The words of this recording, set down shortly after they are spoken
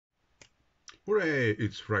Hooray!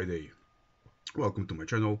 It's Friday. Welcome to my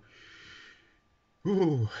channel.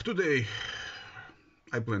 Ooh, today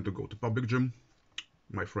I plan to go to public gym.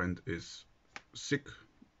 My friend is sick.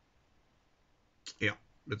 Yeah,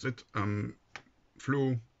 that's it.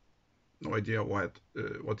 Flu. No idea what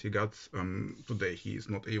he got. Today he is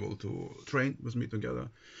not able to train with me together.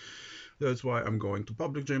 That's why I'm going to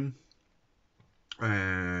public gym.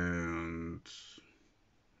 And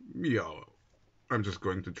yeah, I'm just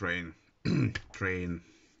going to train, train.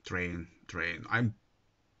 I'm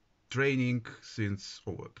training since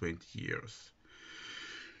over 20 years.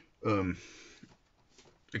 A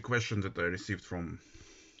question that I received from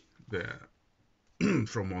the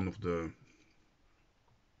from one of the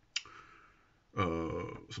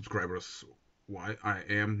subscribers, why I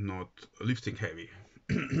am not lifting heavy.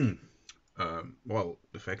 Well,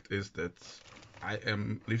 the fact is that I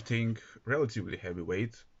am lifting relatively heavy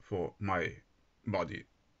weight for my body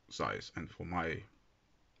size and for my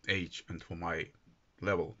age and for my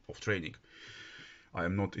level of training.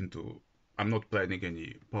 I'm not planning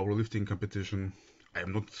any powerlifting competition. I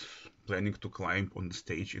am not planning to climb on the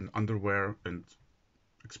stage in underwear and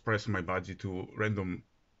express my body to random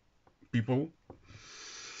people.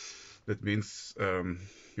 That means,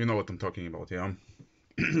 you know what I'm talking about, yeah?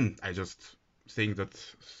 I just think that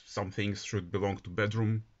some things should belong to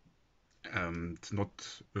bedroom and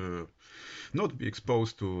not be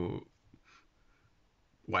exposed to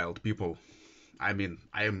wild people. I mean,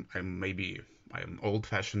 I am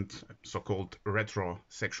old-fashioned, so-called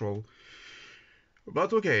retro-sexual.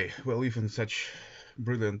 But okay, we live in such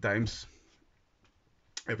brilliant times.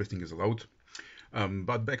 Everything is allowed.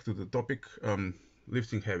 But back to the topic,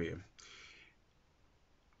 lifting heavy.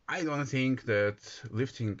 I don't think that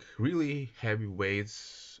lifting really heavy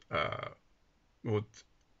weights would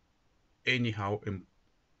anyhow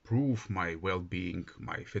improve my well-being,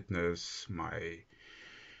 my fitness, my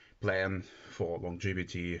plan for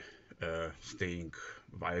longevity, staying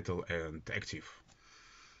vital and active.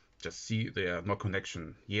 Just see there no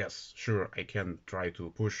connection. Yes, sure, I can try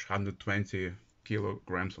to push 120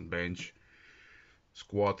 kilograms on bench,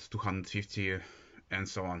 squat 250, and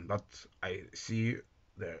so on. But I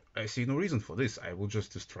see no reason for this. I will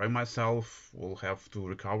just destroy myself. Will have to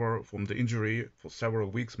recover from the injury for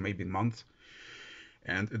several weeks, maybe months.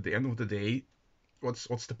 And at the end of the day,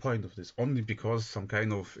 what's the point of this? Only because some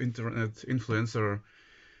kind of internet influencer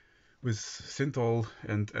with synthol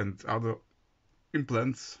and other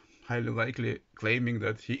implants, highly likely claiming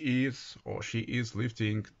that he is or she is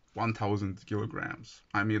lifting 1,000 kilograms.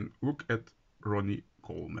 I mean, look at Ronnie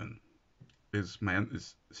Coleman. This man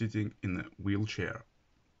is sitting in a wheelchair.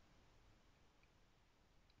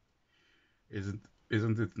 Isn't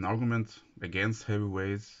it an argument against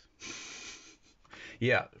heavyweights?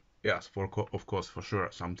 Yeah, yes, of course, for sure.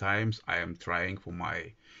 Sometimes I am trying for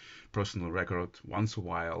my personal record. Once a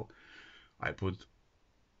while, I put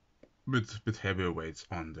bit heavier weights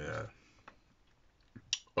on the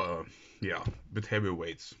bit heavier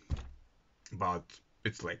weights, but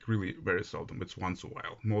it's like really very seldom. It's once a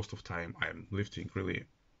while. Most of the time, I'm lifting really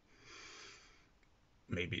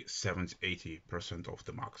maybe 70-80% of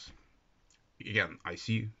the max. Again, I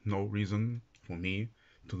see no reason for me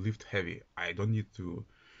to lift heavy. I don't need to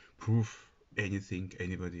prove anything,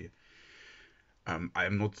 anybody. I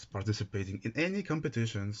am not participating in any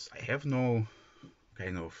competitions. I have no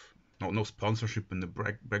kind of no sponsorship in the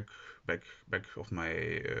back of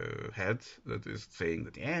my head that is saying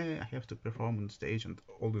that yeah, I have to perform on stage and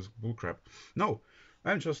all this bullcrap. No,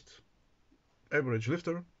 I'm just average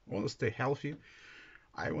lifter. I want to stay healthy.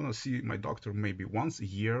 I want to see my doctor maybe once a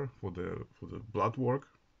year for the blood work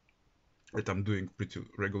that I'm doing pretty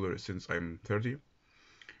regularly since I'm 30.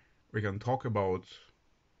 We can talk about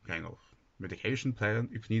kind of medication plan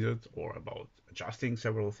if needed or about adjusting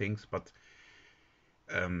several things, but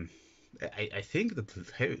I think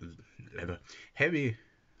that heavy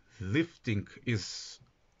lifting is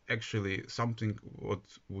actually something what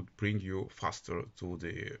would bring you faster to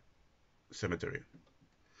the cemetery.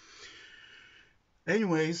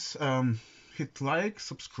 Anyways, hit like,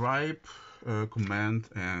 subscribe, comment,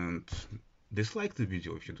 and dislike the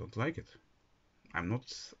video if you don't like it. I'm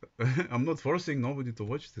not I'm not forcing nobody to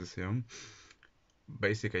watch this. Yeah.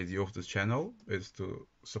 Basic idea of this channel is to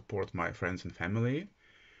support my friends and family,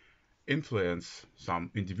 influence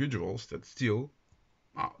some individuals that still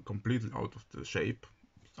are completely out of the shape,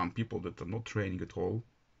 some people that are not training at all,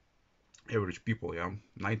 average people, yeah,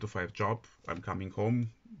 9 to 5 job, I'm coming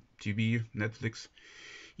home, TV, Netflix,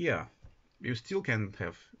 yeah, you still can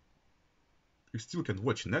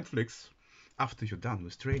watch Netflix after you're done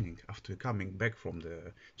with training, after you're coming back from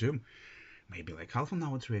the gym. maybe like half an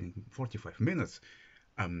hour training, 45 minutes.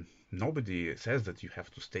 Nobody says that you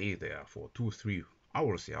have to stay there for 2-3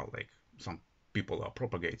 hours. Yeah, like some people are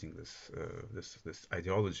propagating this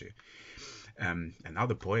ideology.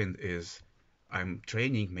 Another point is I'm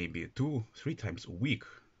training maybe 2-3 times a week.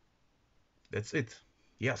 That's it.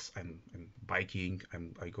 Yes, I'm biking,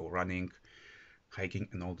 I go running, hiking,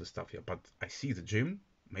 and all this stuff. Yeah, but I see the gym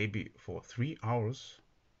maybe for 3 hours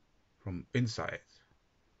from inside.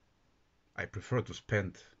 I prefer to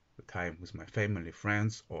spend the time with my family,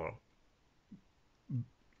 friends, or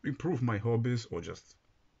improve my hobbies, or just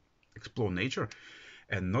explore nature,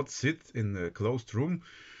 and not sit in a closed room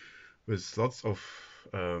with lots of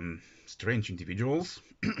strange individuals.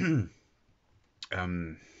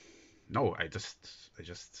 No, I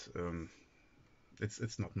just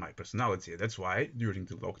it's not my personality. That's why during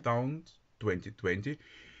the lockdown 2020,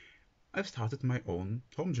 I've started my own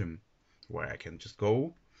home gym where I can just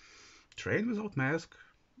go train without mask,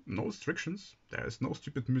 no restrictions. There's no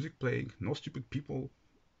stupid music playing, no stupid people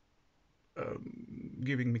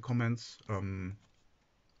giving me comments.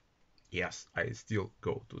 Yes, I still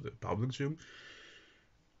go to the public gym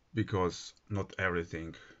because not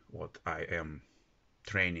everything what I am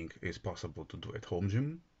training is possible to do at home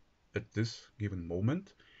gym at this given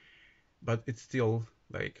moment, but it's still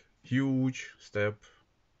like huge step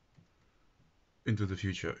into the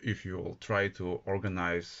future if you will try to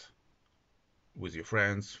organize with your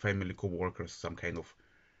friends, family, co-workers some kind of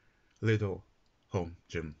little home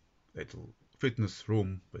gym, little fitness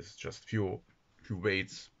room with just few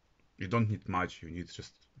weights. You don't need much, you need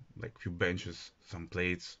just like few benches, some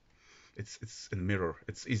plates. It's a mirror.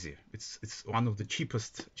 It's easy. It's one of the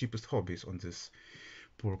cheapest hobbies on this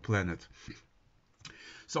poor planet.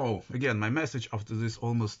 So again, my message after this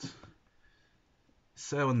almost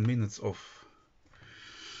 7 minutes of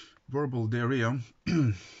verbal diarrhea,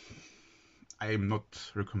 I am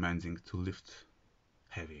not recommending to lift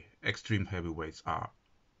heavy. Extreme heavy weights are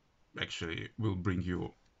actually will bring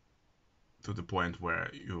you to the point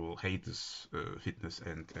where you will hate this fitness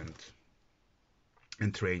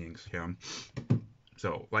and trainings. Yeah.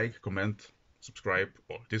 So like, comment, subscribe,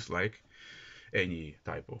 or dislike. Any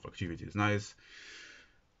type of activity is nice.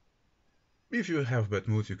 If you have bad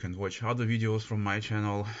mood, you can watch other videos from my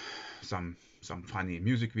channel, some funny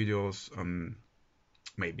music videos.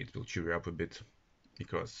 Maybe it will cheer you up a bit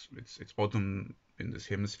because it's autumn in this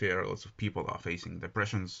hemisphere. Lots of people are facing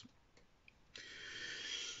depressions.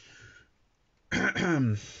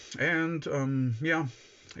 And yeah,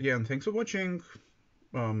 again, thanks for watching.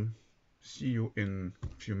 See you in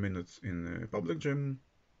a few minutes in a public gym.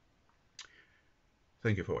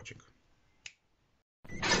 Thank you for watching.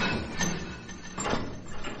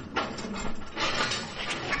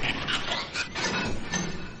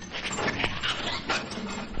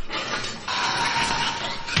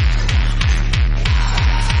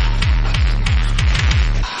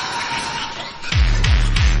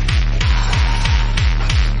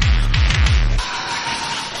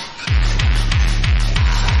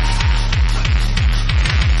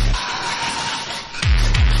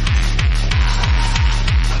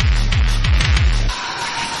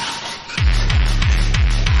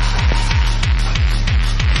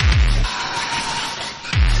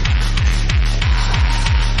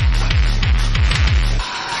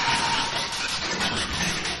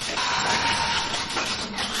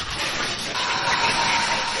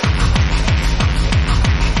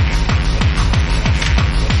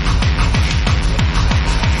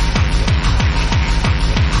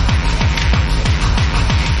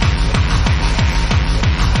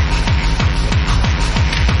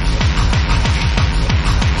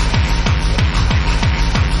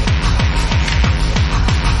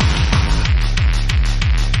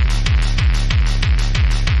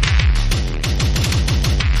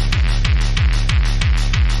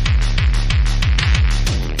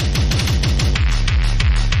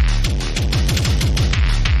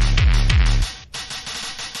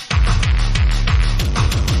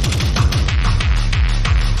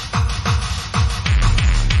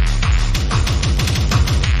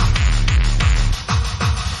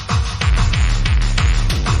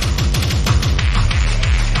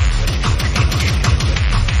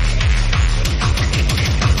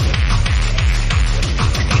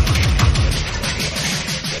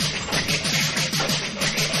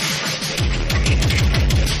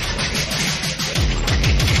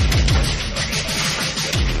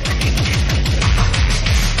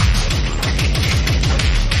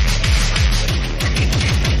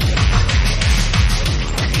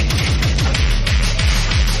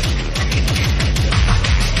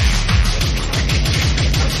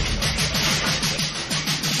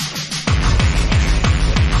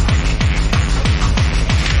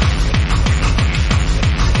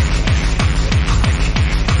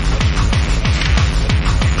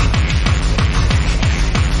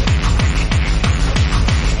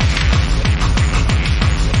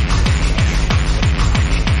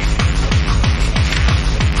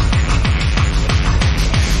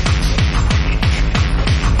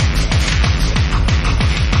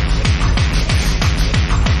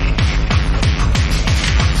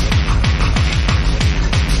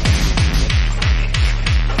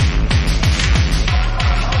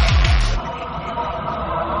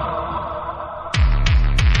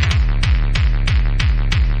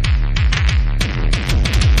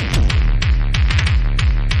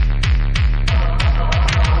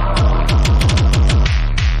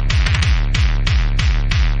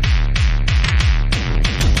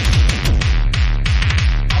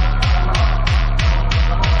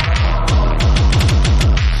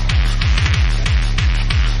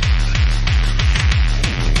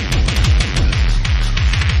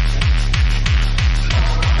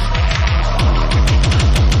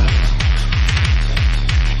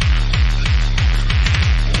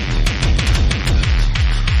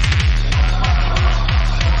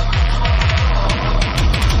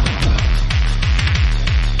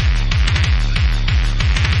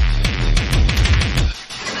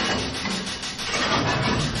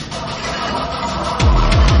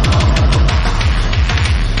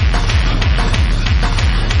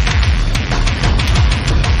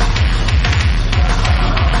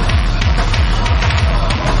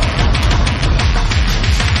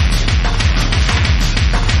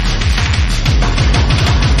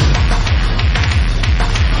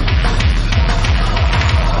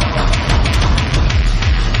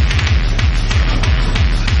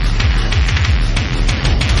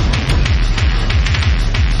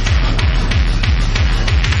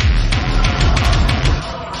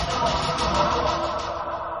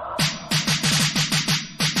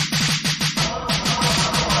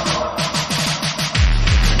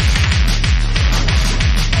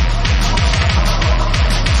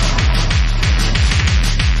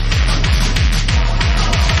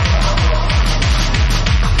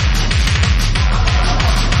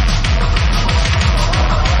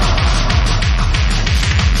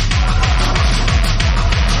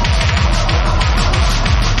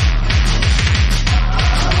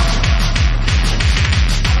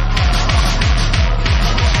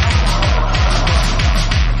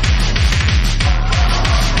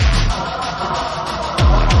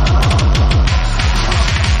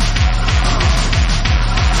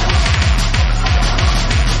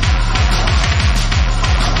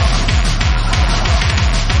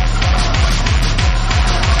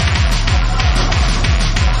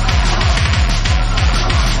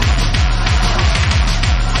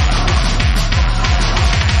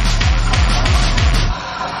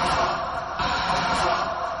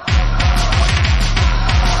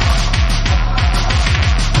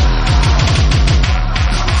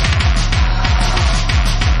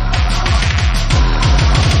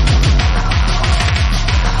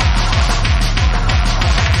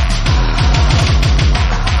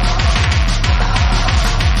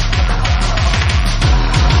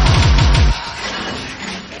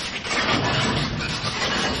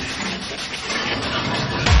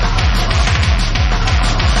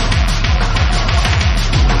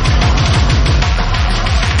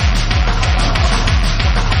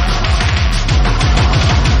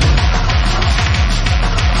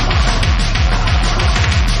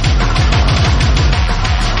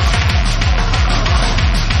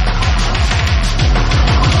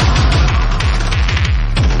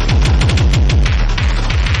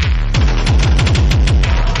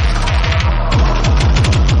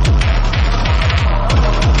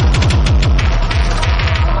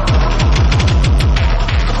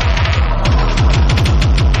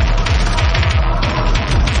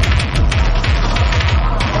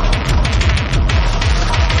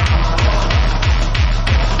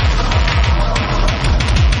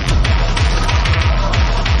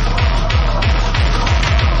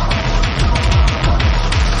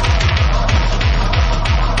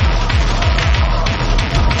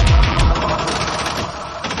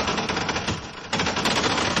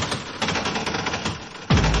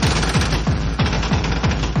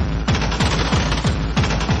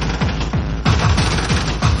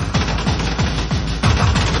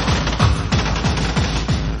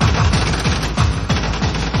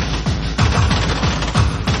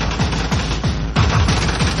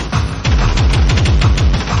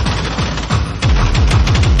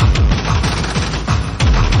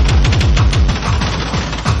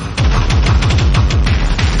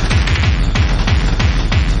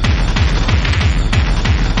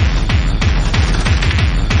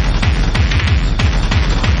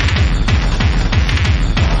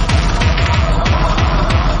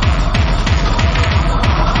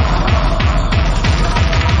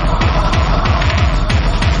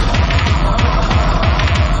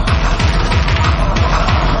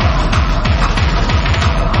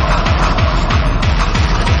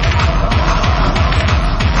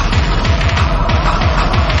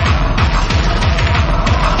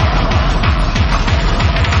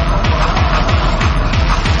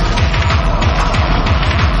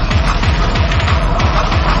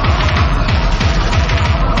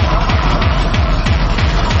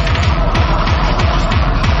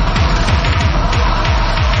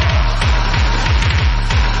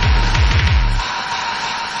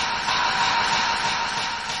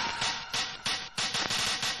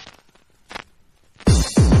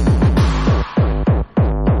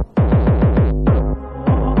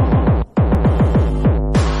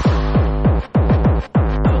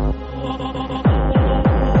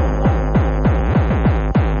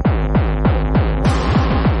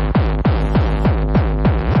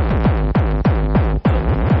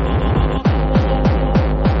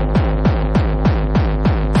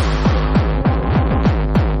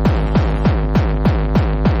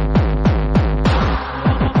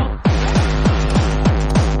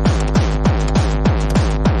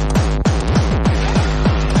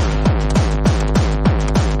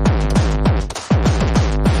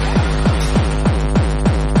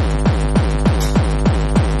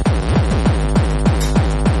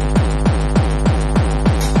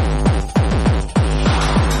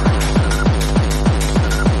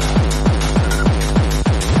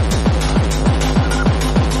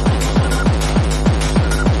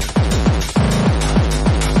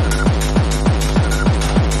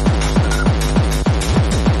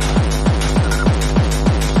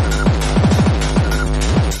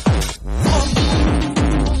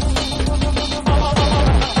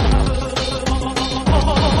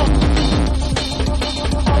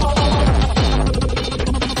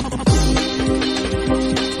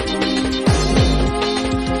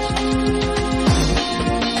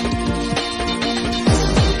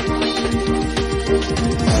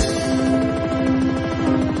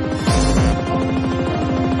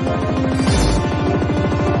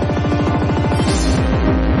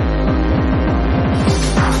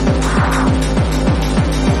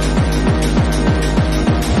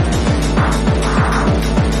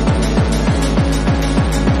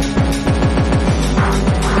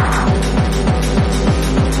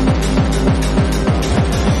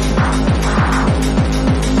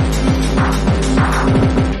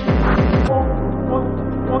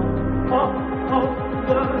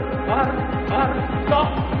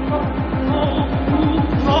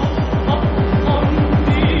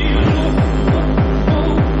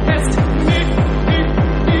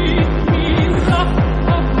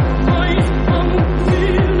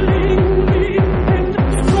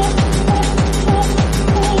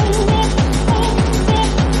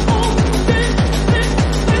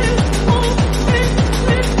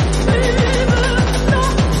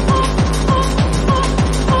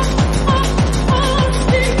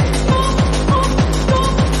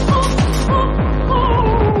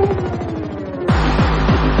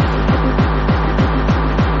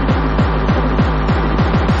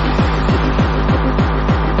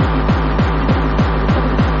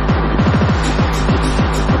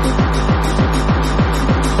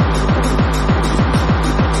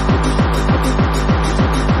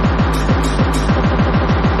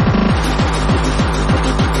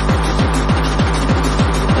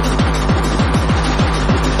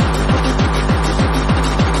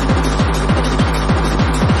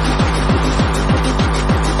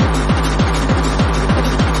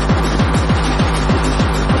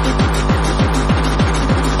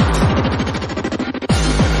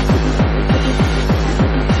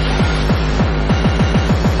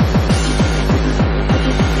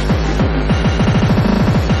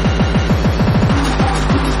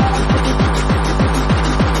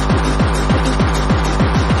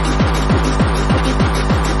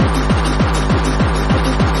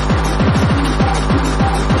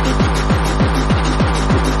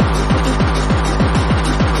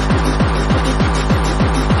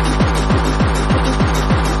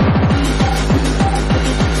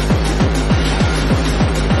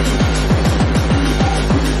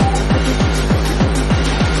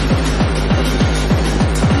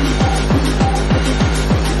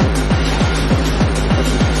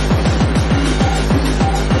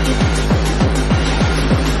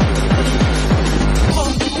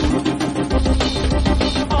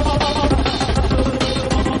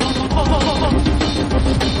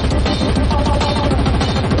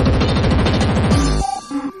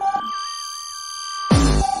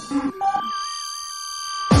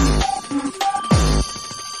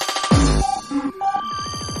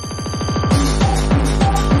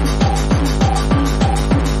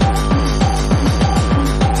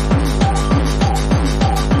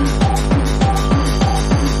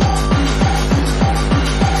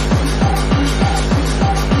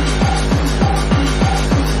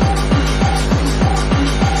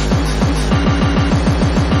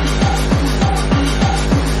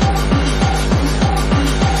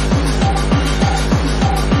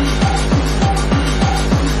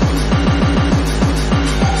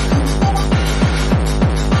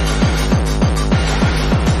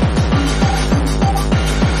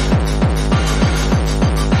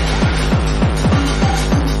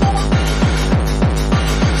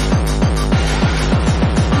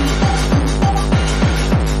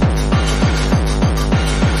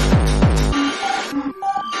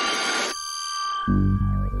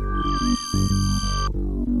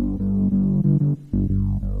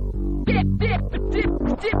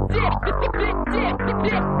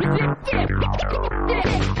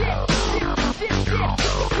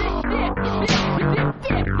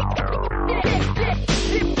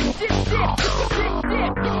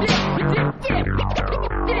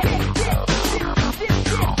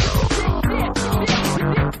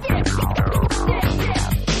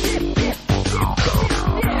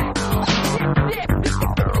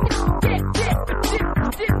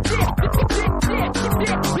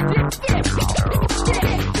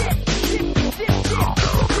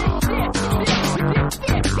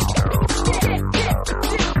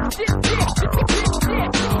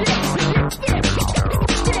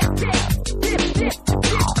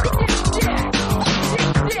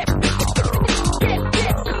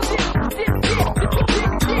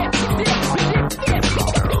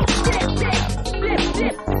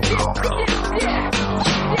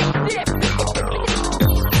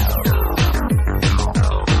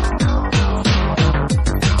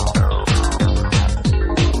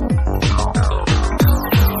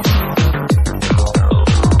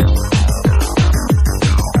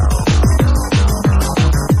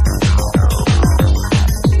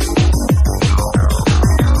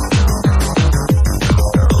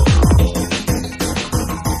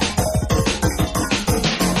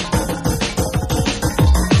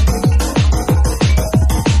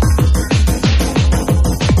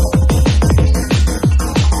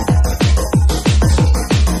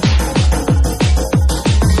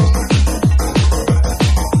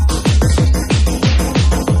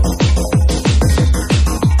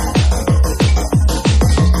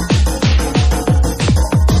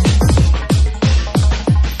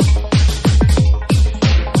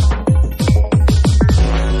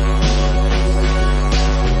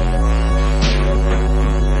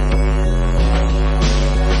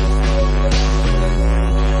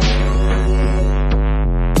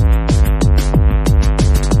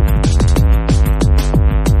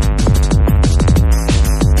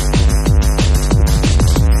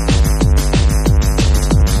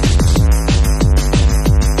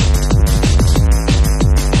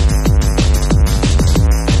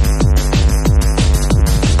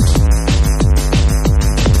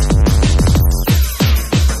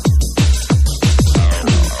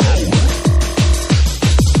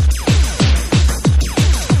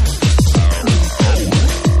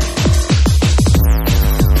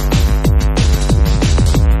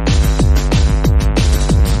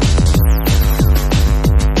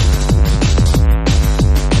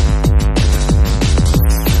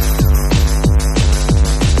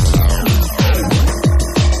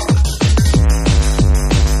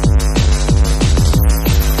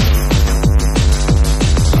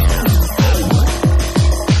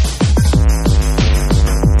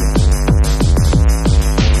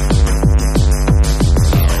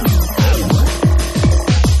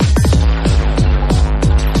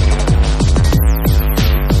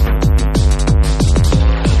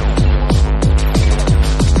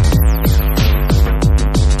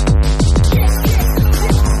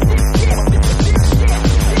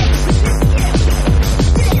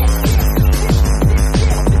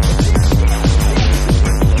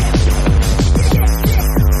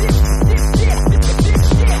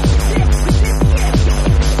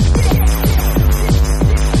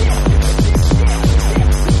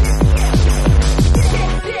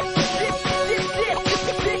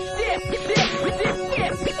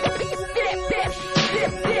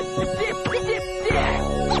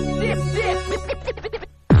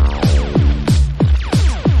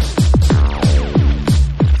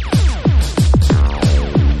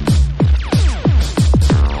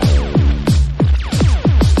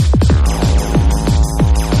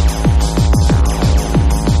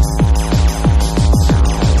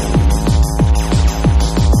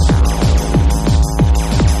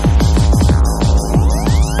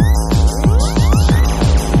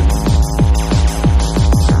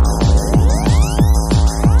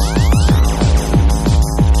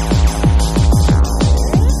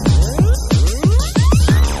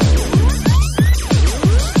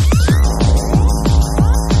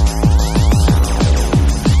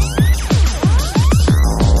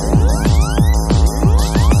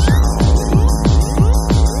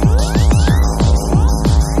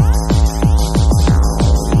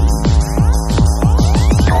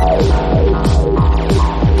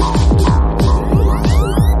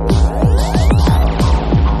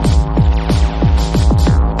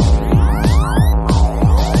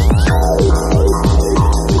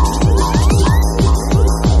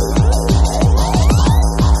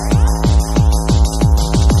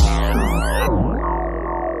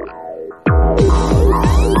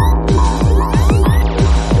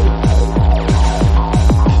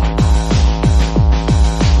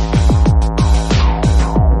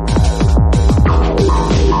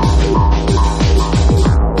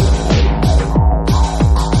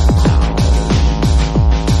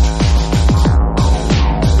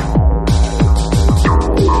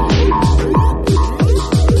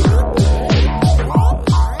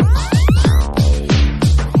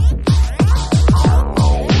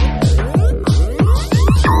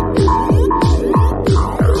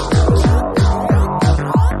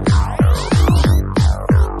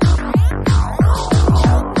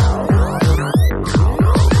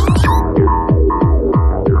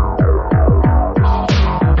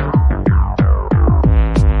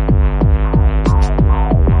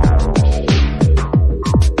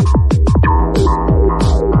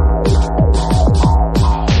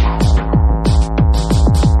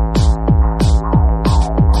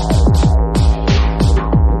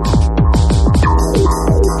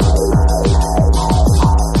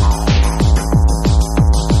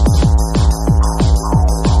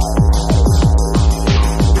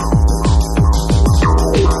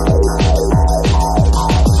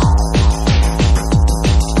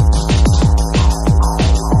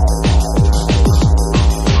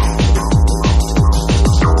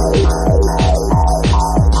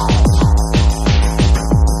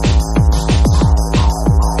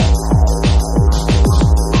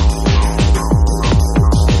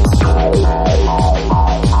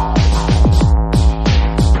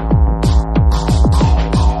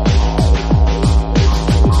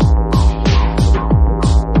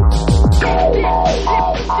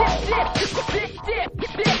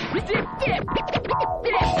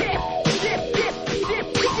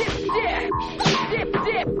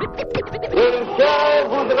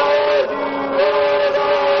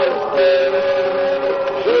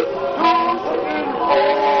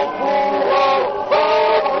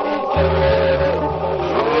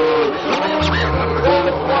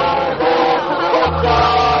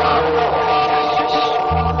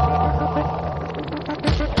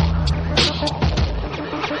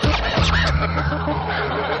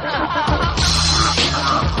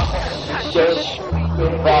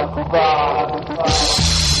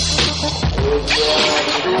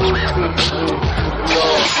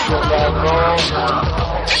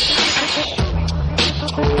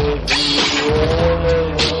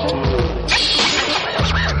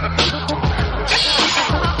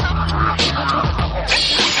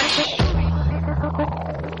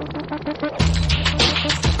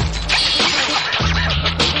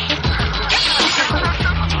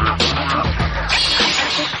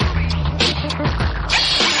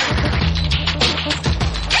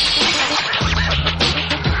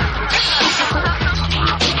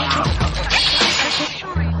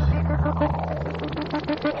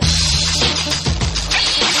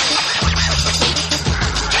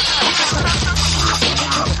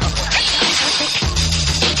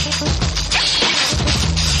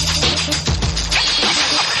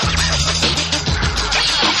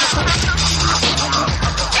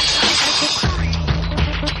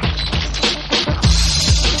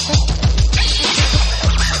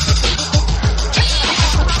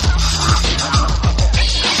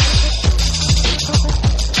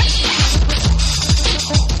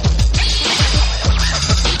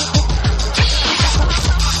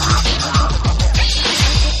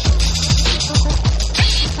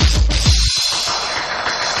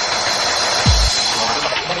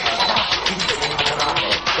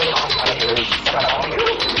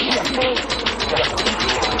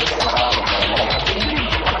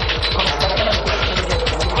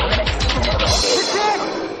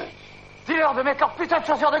 veut mettre leur putain de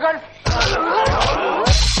chaussures de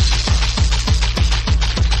golf.